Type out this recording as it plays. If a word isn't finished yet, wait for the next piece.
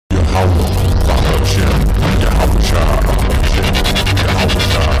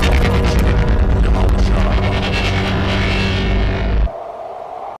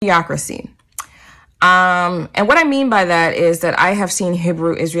theocracy. And what I mean by that is that I have seen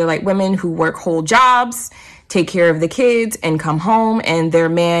Hebrew Israelite women who work whole jobs, take care of the kids, and come home, and their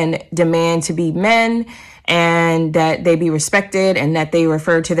men demand to be men, and that they be respected, and that they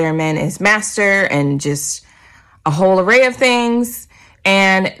refer to their men as master, and just a whole array of things.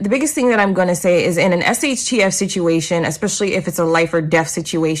 And the biggest thing that I'm going to say is, in an SHTF situation, especially if it's a life or death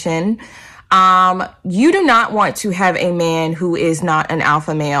situation, you do not want to have a man who is not an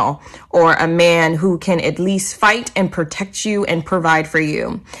alpha male, or a man who can at least fight and protect you and provide for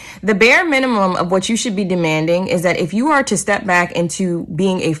you. The bare minimum of what you should be demanding is that if you are to step back into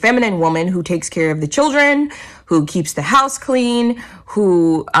being a feminine woman who takes care of the children, who keeps the house clean,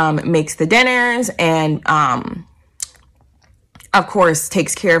 who makes the dinners, and of course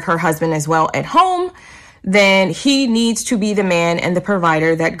takes care of her husband as well at home, then he needs to be the man and the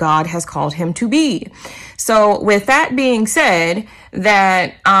provider that God has called him to be. So with that being said,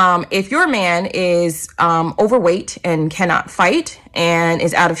 that if your man is overweight and cannot fight and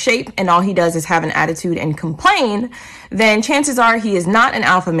is out of shape, and all he does is have an attitude and complain, then chances are he is not an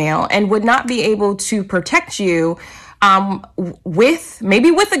alpha male and would not be able to protect you maybe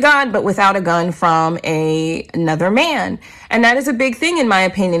with a gun, but without a gun from another man. And that is a big thing, in my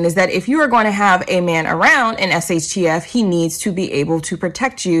opinion, is that if you are going to have a man around in SHTF, he needs to be able to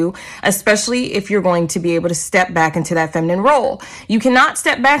protect you, especially if you're going to be able to step back into that feminine role. You cannot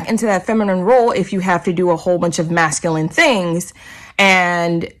step back into that feminine role if you have to do a whole bunch of masculine things.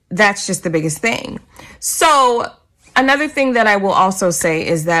 And that's just the biggest thing. So another thing that I will also say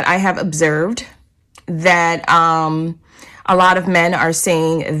is that I have observed that a lot of men are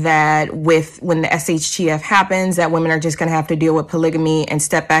saying that when the SHTF happens, that women are just going to have to deal with polygamy and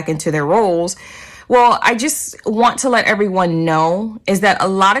step back into their roles. Well, I just want to let everyone know is that a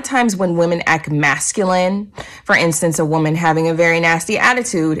lot of times when women act masculine, for instance, a woman having a very nasty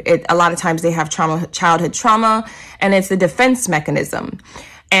attitude, a lot of times they have childhood trauma, and it's the defense mechanism.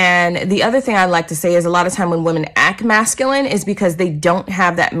 And the other thing I'd like to say is a lot of time when women act masculine is because they don't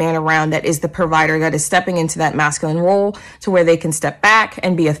have that man around that is the provider, that is stepping into that masculine role to where they can step back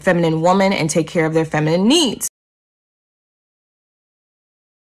and be a feminine woman and take care of their feminine needs.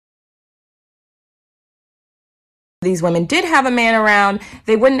 These women did have a man around,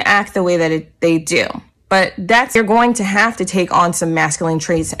 they wouldn't act the way that they do. But you're going to have to take on some masculine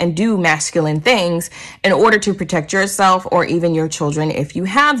traits and do masculine things in order to protect yourself or even your children if you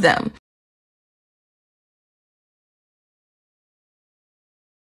have them.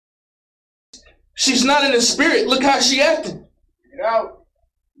 She's not in the spirit. Look how she acted.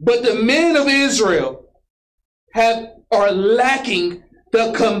 But the men of Israel are lacking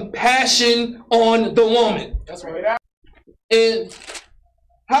the compassion on the woman. That's right. And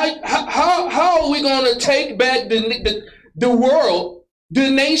how are we going to take back the world, the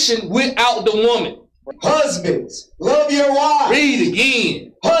nation, without the woman? Husbands, love your wives. Read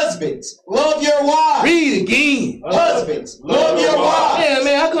again. Husbands, love your wives. Read again. Husbands, love your wives. Yeah,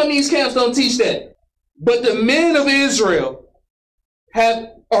 man, how come these camps don't teach that? But the men of Israel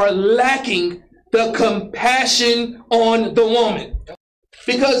are lacking the compassion on the woman,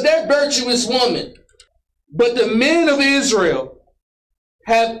 because they're virtuous women. But the men of Israel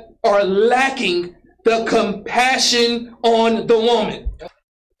are lacking the compassion on the woman,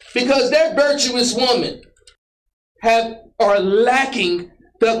 because they're virtuous women are lacking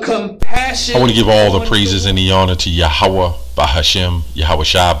the compassion. I want to give all the praises and the honor to Yahweh Bahashem, Yahweh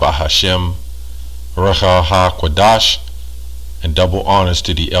Shah Bahashem, Recha HaQuadash, and double honors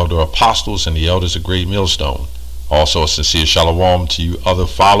to the elder apostles and the elders of Great Millstone. Also a sincere shalom to you other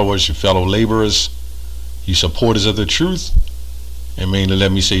followers, you fellow laborers, you supporters of the truth. And mainly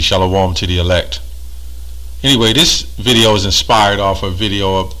let me say shalom to the elect. Anyway, this video is inspired off a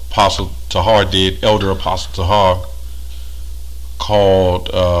video Apostle Tahar did, Elder Apostle Tahar, called,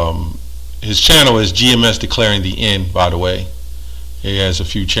 his channel is GMS Declaring the End, by the way. He has a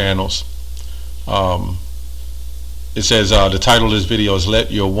few channels. It says, the title of this video is Let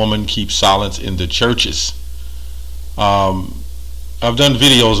Your Woman Keep Silence in the Churches. I've done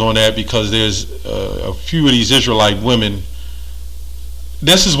videos on that because there's a few of these Israelite women.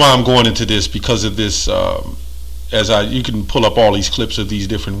 This is why I'm going into this, because of this, you can pull up all these clips of these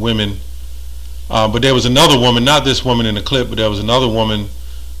different women. But there was another woman, not this woman in the clip, but there was another woman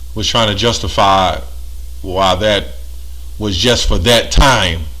was trying to justify why that was just for that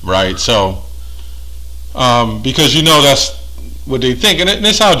time, right? So, because you know that's what they think, and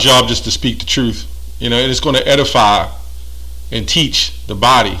it's our job just to speak the truth, you know, and it's going to edify and teach the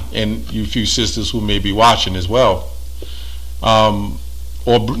body and you few sisters who may be watching as well.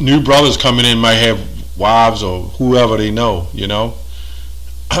 Or new brothers coming in might have wives or whoever they know, you know.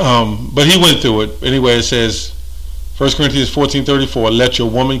 But he went through it. Anyway, it says, 1 Corinthians 14:34, let your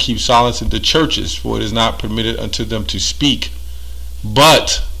woman keep silence in the churches, for it is not permitted unto them to speak.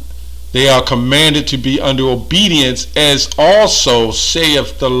 But they are commanded to be under obedience, as also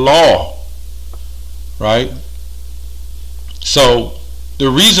saith the law. Right? So the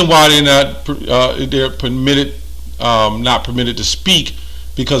reason why they're permitted, not permitted to speak,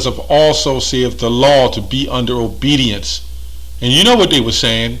 because of also saith the law, to be under obedience. And you know what they were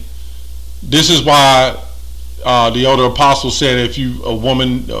saying. This is why the elder apostle said, if you a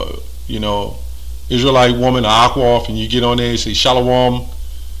woman, Israelite woman, Akwaf, and you get on there and say shalom,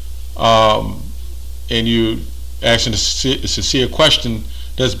 and you asking a sincere question,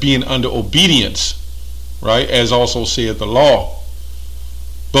 that's being under obedience, right? As also saith the law.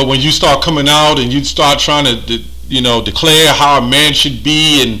 But when you start coming out and you start trying to, declare how a man should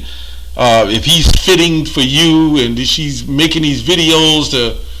be, and if he's fitting for you, and she's making these videos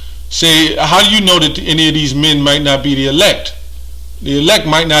to say, how do you know that any of these men might not be the elect? The elect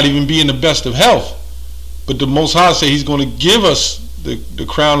might not even be in the best of health. But the Most High say he's going to give us the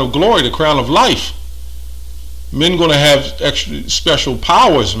crown of glory, the crown of life. Men going to have extra special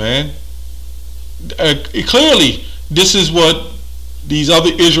powers, man. Clearly, this is what these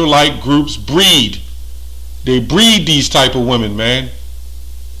other Israelite groups breed. They breed these type of women, man.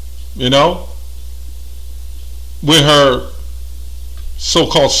 With her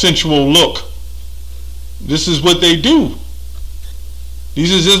so-called sensual look. This is what they do.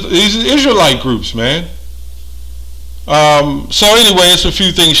 These are Israelite groups, man. So anyway, it's a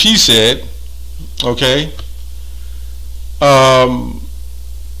few things she said. Okay.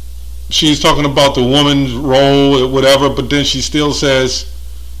 She's talking about the woman's role or whatever, but then she still says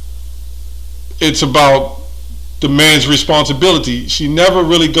it's about the man's responsibility. She never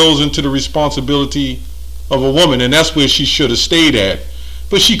really goes into the responsibility of a woman, and that's where she should have stayed at.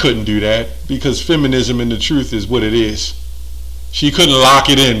 But she couldn't do that, because feminism in the truth is what it is. She couldn't lock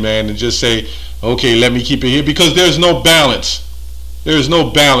it in, man, and just say, okay, let me keep it here, because there's no balance. There's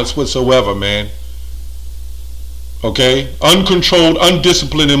no balance whatsoever, man. Okay? Uncontrolled,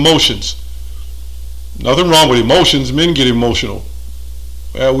 undisciplined emotions. Nothing wrong with emotions. Men get emotional.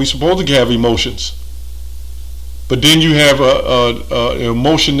 We're supposed to have emotions. But then you have an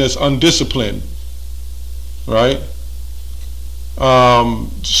emotion that's undisciplined. Right?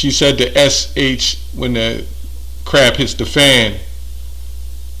 She said the SH when the crap hits the fan.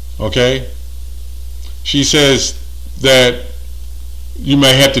 Okay? She says that you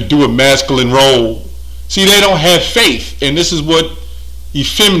may have to do a masculine role. See, they don't have faith, and this is what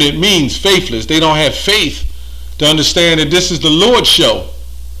effeminate means, faithless. They don't have faith to understand that this is the Lord's show.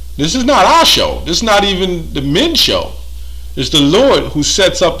 This is not our show. This is not even the men's show. It's the Lord who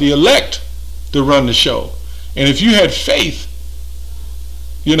sets up the elect to run the show. And if you had faith,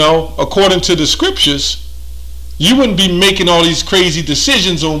 according to the scriptures, you wouldn't be making all these crazy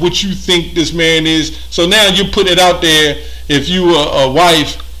decisions on what you think this man is. So now you're putting it out there, if you were a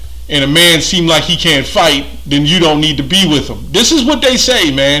wife and a man seemed like he can't fight, then you don't need to be with him. This is what they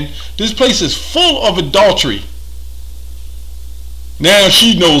say, man. This place is full of adultery. Now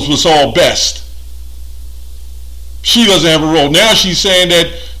she knows what's all best. She doesn't have a role. Now she's saying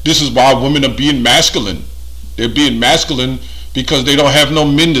that this is why women are being masculine. They're being masculine because they don't have no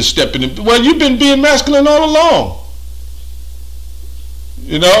men to step in. Well, you've been being masculine all along.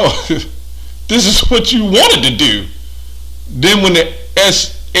 This is what you wanted to do. Then when the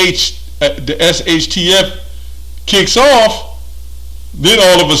SHTF kicks off, then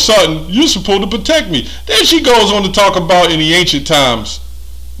all of a sudden you're supposed to protect me. Then she goes on to talk about in the ancient times,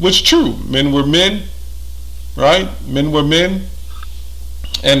 which is true. Men were men, right? Men were men,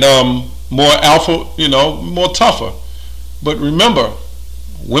 and more alpha, more tougher. But remember,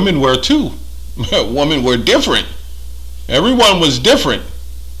 women were too. Women were different. Everyone was different.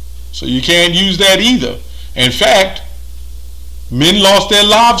 So you can't use that either. In fact, men lost their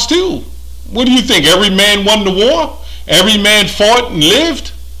lives too. What do you think? Every man won the war? Every man fought and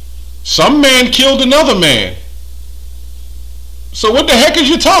lived? Some man killed another man. So what the heck is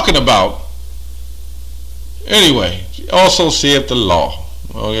you talking about? Anyway, also saith the law.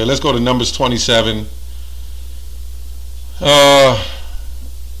 Okay, let's go to Numbers 27.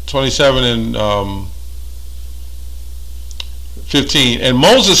 27 and 15. And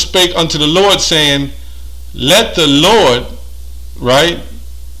Moses spake unto the Lord, saying, let the Lord, right,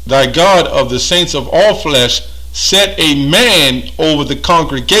 thy God of the saints of all flesh, set a man over the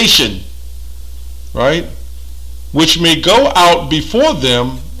congregation, right, which may go out before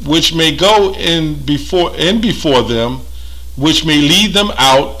them, which may go in before them, which may lead them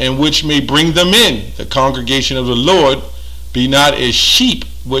out, and which may bring them in. The congregation of the Lord be not as sheep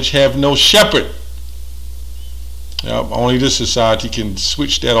which have no shepherd. Only this society can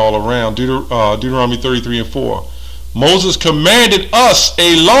switch that all around. Deuteronomy 33:4. Moses commanded us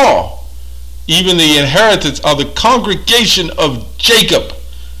a law, even the inheritance of the congregation of Jacob.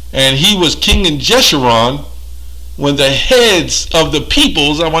 And he was king in Jeshurun when the heads of the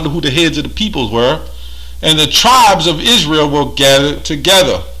peoples, I wonder who the heads of the peoples were, and the tribes of Israel were gathered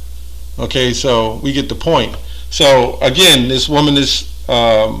together. Okay, so we get the point. So again, this woman is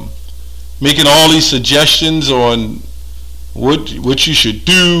making all these suggestions on what you should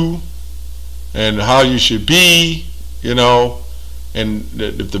do and how you should be, you know, and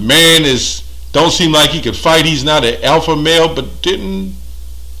if the man don't seem like he could fight, he's not an alpha male, but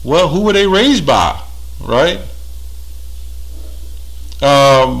well, who were they raised by, right?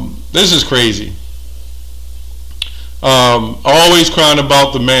 This is crazy. Always crying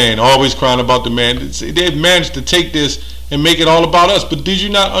about the man, always crying about the man. They've managed to take this and make it all about us. But did you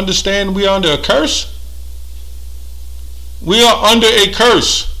not understand we are under a curse? We are under a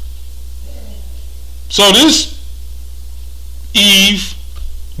curse. So this Eve,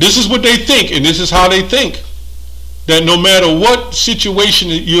 this is what they think, and this is how they think. That no matter what situation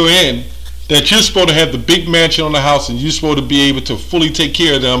you're in, that you're supposed to have the big mansion on the house and you're supposed to be able to fully take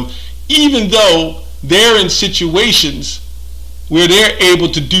care of them, even though they're in situations where they're able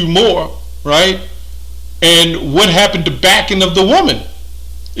to do more, right? And what happened to backing of the woman?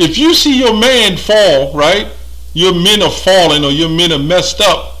 If you see your man fall, right? Your men are falling or your men are messed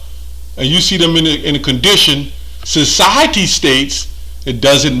up, and you see them in a condition, society states it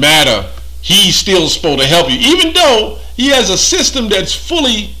doesn't matter. He's still supposed to help you, even though he has a system that's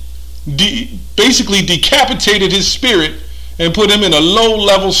fully basically decapitated his spirit and put him in a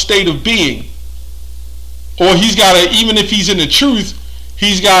low-level state of being. Or he's got even if he's in the truth,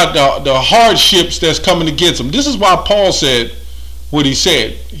 he's got the hardships that's coming against him. This is why Paul said what he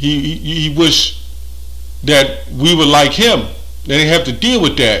said. He wished that we were like him. They didn't have to deal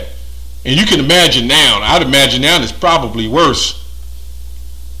with that. And you can imagine now, I'd imagine now it's probably worse.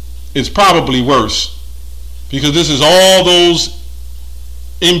 It's probably worse. Because this is all those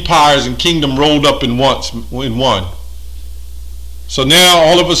empires and kingdom rolled up in one. So now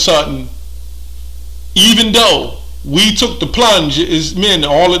all of a sudden, even though we took the plunge as men,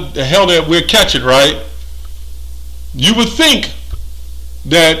 all of the hell that we're catching, right? You would think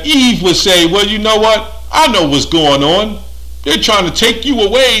that Eve would say, well, you know what? I know what's going on. They're trying to take you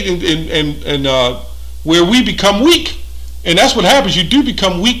away and where we become weak. And that's what happens. You do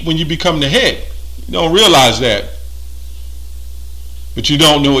become weak when you become the head. You don't realize that. But you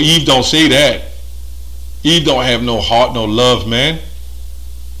don't know. Eve don't say that. Eve don't have no heart, no love, man.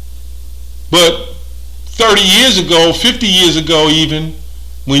 But 30 years ago, 50 years ago even,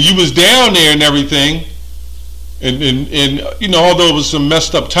 when you was down there and everything, and you know, although it was some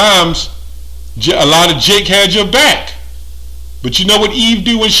messed up times, a lot of Jake had your back. But you know what Eve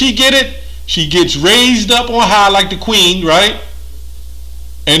do when she get it? She gets raised up on high like the queen, right?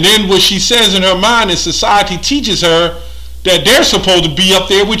 And then what she says in her mind is society teaches her that they're supposed to be up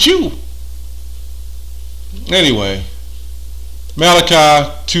there with you. Anyway,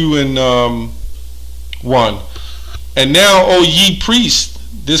 Malachi 2 and 1. And now, O ye priests,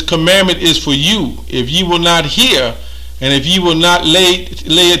 this commandment is for you. If ye will not hear, and if ye will not lay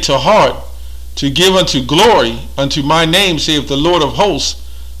it to heart, to give unto glory unto my name, saith the Lord of hosts,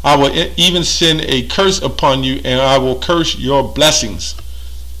 I will even send a curse upon you, and I will curse your blessings.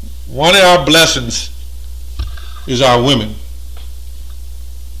 One of our blessings is our women,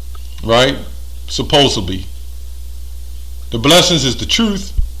 right? Supposed to be. The blessings is the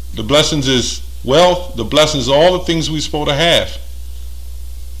truth. The blessings is wealth. The blessings are all the things we're supposed to have.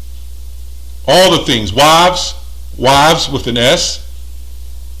 All the things. Wives with an S.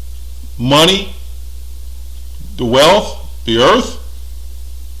 Money. The wealth. The earth.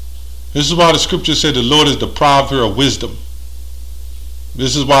 This is why the scripture said the Lord is deprived her of wisdom.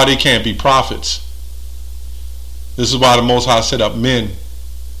 This is why they can't be prophets. This is why the Most High set up men.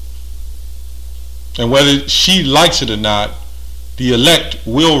 And whether she likes it or not, the elect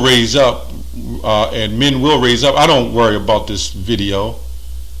will raise up, and men will raise up. I don't worry about this video,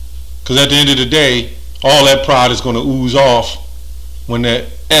 because at the end of the day, all that pride is going to ooze off when that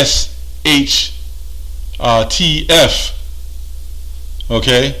SHTF,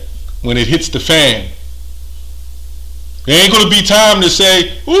 okay, when it hits the fan. There ain't going to be time to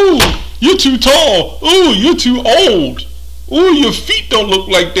say, ooh, you're too tall. Ooh, you're too old. Ooh, your feet don't look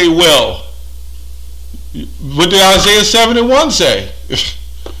like they well. What did Isaiah 7 and 1 say? It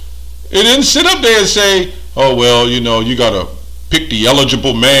didn't sit up there and say, oh, well, you know, you got to pick the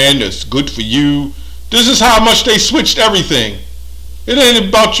eligible man that's good for you. This is how much they switched everything. It ain't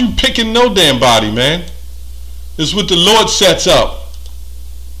about you picking no damn body, man. It's what the Lord sets up.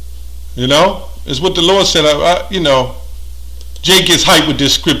 You know? It's what the Lord set up. Jake gets hyped with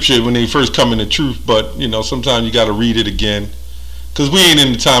this scripture when they first come into truth, but, sometimes you got to read it again. Because we ain't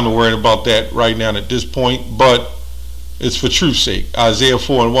in the time to worry about that right now at this point, but it's for truth's sake. Isaiah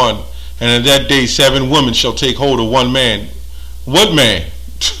 4:1. And in that day 7 women shall take hold of one man. What man?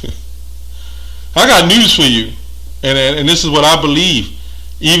 I got news for you. And this is what I believe.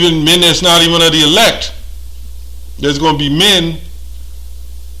 Even men that's not even of the elect. There's going to be men,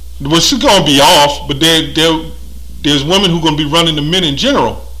 which is going to be off, but there's women who are going to be running the men in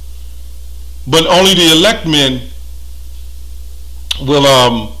general. But only the elect men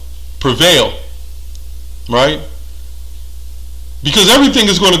will prevail. Right? Because everything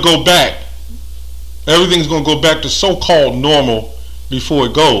is going to go back. Everything's going to go back to so-called normal before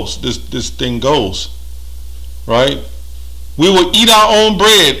it goes. This thing goes. Right? We will eat our own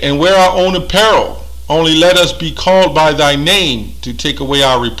bread and wear our own apparel. Only let us be called by thy name to take away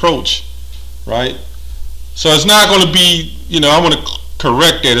our reproach. Right? So it's not going to be, I want to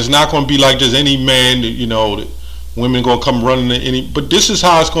correct that. It's not going to be like just any man, that women going to come running to any. But this is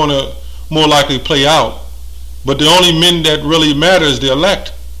how it's going to more likely play out. But the only men that really matter is the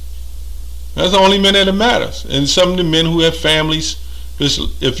elect. That's the only men that matters. And some of the men who have families,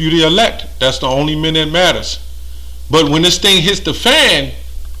 if you're the elect, that's the only men that matters. But when this thing hits the fan,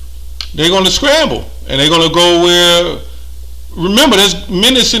 they're going to scramble. And they're going to go where, remember, there's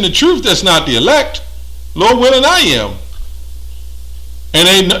men that's in the truth that's not the elect. Lord willing, I am.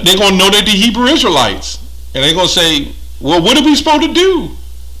 And they're going to know they're the Hebrew Israelites. And they're going to say, well, what are we supposed to do?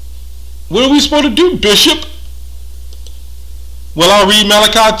 What are we supposed to do, Bishop? Well, I'll read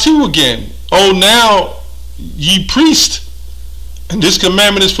Malachi 2 again. Oh, now, ye priest, and this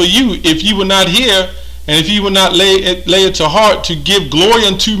commandment is for you, if you will not hear, and if you will not lay it to heart to give glory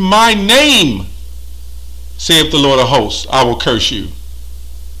unto my name, saith the Lord of hosts, I will curse you.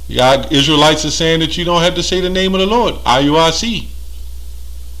 God, Israelites are saying that you don't have to say the name of the Lord, IUIC.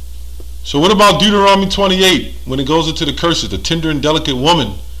 So what about Deuteronomy 28, when it goes into the curses, the tender and delicate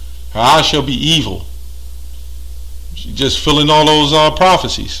woman, her eyes shall be evil. Just filling all those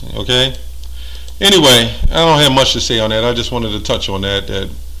prophecies, okay? Anyway, I don't have much to say on that. I just wanted to touch on that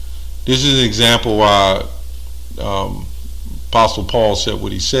this is an example why Apostle Paul said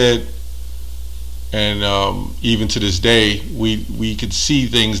what he said, and even to this day we could see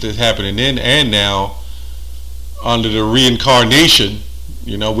things that's happening then and now under the reincarnation,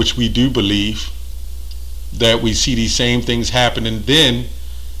 which we do believe, that we see these same things happening then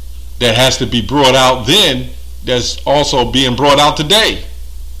that has to be brought out then, that's also being brought out today.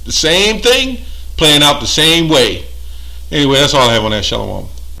 The same thing playing out the same way. Anyway, that's all I have on that. Shalom.